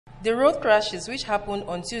The road crashes, which happened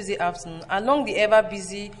on Tuesday afternoon along the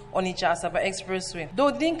ever-busy Onitsha Asaba Expressway,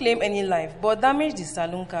 though didn't claim any life, but damaged the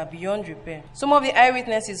saloon car beyond repair. Some of the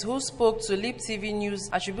eyewitnesses who spoke to TV News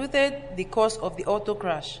attributed the cause of the auto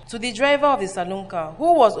crash to the driver of the saloon car,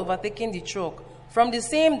 who was overtaking the truck from the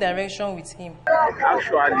same direction with him.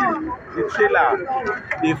 Actually, the trailer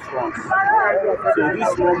dey front, so this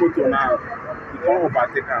small motor now, you can't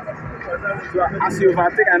overtake am. So as you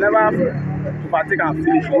overtake, I never overtake and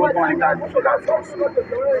finish. You won't go enter the trailer front. So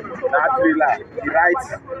that trailer, the right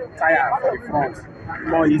tire for the front,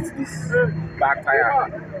 don't hit this back tire.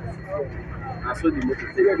 And so the motor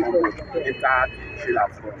take enter trailer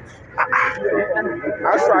front. Actually,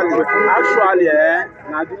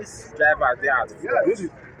 now this driver there at fault.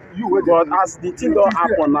 But as the thing don't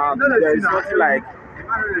happen now, there is nothing like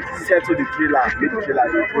settle the trailer, make the trailer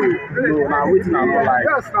go. No, now waiting and not like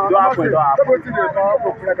don't happen, don't happen.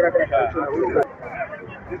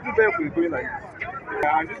 The two vehicles is going like this.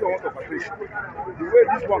 And this one wants to overtake. The way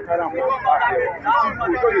this one carry am back here,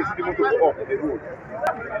 because you see the motor go up the road.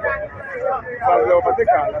 So as the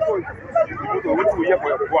overtaker, that's why the motor wait to hear for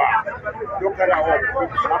your car. Don't carry am up,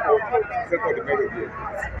 snap up, set up the pedal.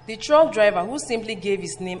 The truck driver, who simply gave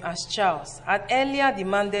his name as Charles, had earlier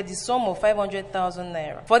demanded the sum of 500,000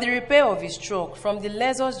 naira for the repair of his truck from the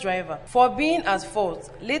Lexus driver for being at fault,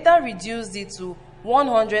 later reduced it to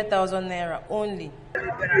 100,000 naira only. I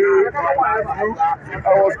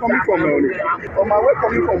was coming from on my way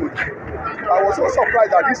coming from I was so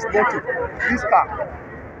surprised that this car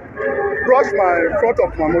brushed my front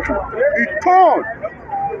of my motor. It turned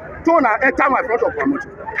and entered my front of my motor.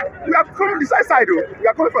 We are coming the side though. We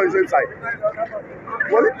are coming from the same side.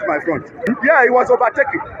 Was it my front? Yeah, it was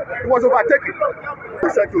overtaking. They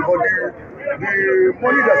said to the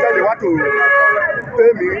money they said they want to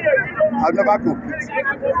pay me, I've never complete.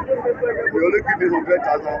 They only give me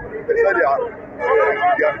 100,000. They said they are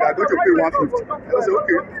going to pay 150. I said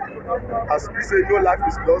okay. As we say, no life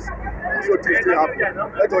is lost, so things still happen.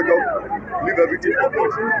 Let us just leave everything for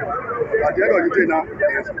God. At the end of the day now,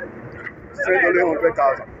 send only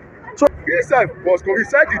 100,000. So he said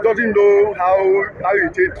he doesn't know how he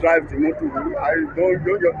take drive the motor.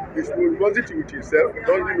 He wasn't with himself. He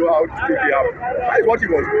doesn't know how to take it out. That is what he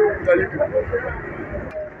was telling people.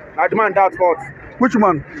 Now the man that fault. Which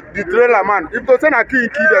man? The trailer man. If they send a kill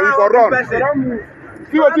them, we for run.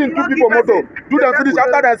 See what you do people motor. Do them finish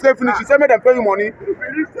after they say finish. He say make them pay you money.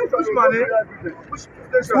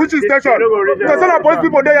 Which is station? Because some of police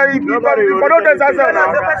people there, if you don't answer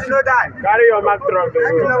now. Carry your Mack truck.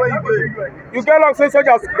 You get like say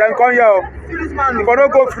soldiers then come here. If I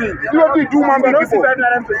don't go free, see what you do, man. People.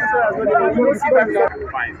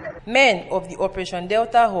 Men of the Operation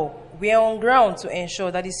Delta Hawk were on ground to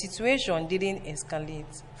ensure that the situation didn't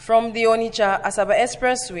escalate. From the Onitsha Asaba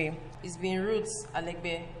Expressway, it's been Ruth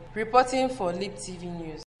Alegbe reporting for TV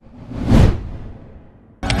News.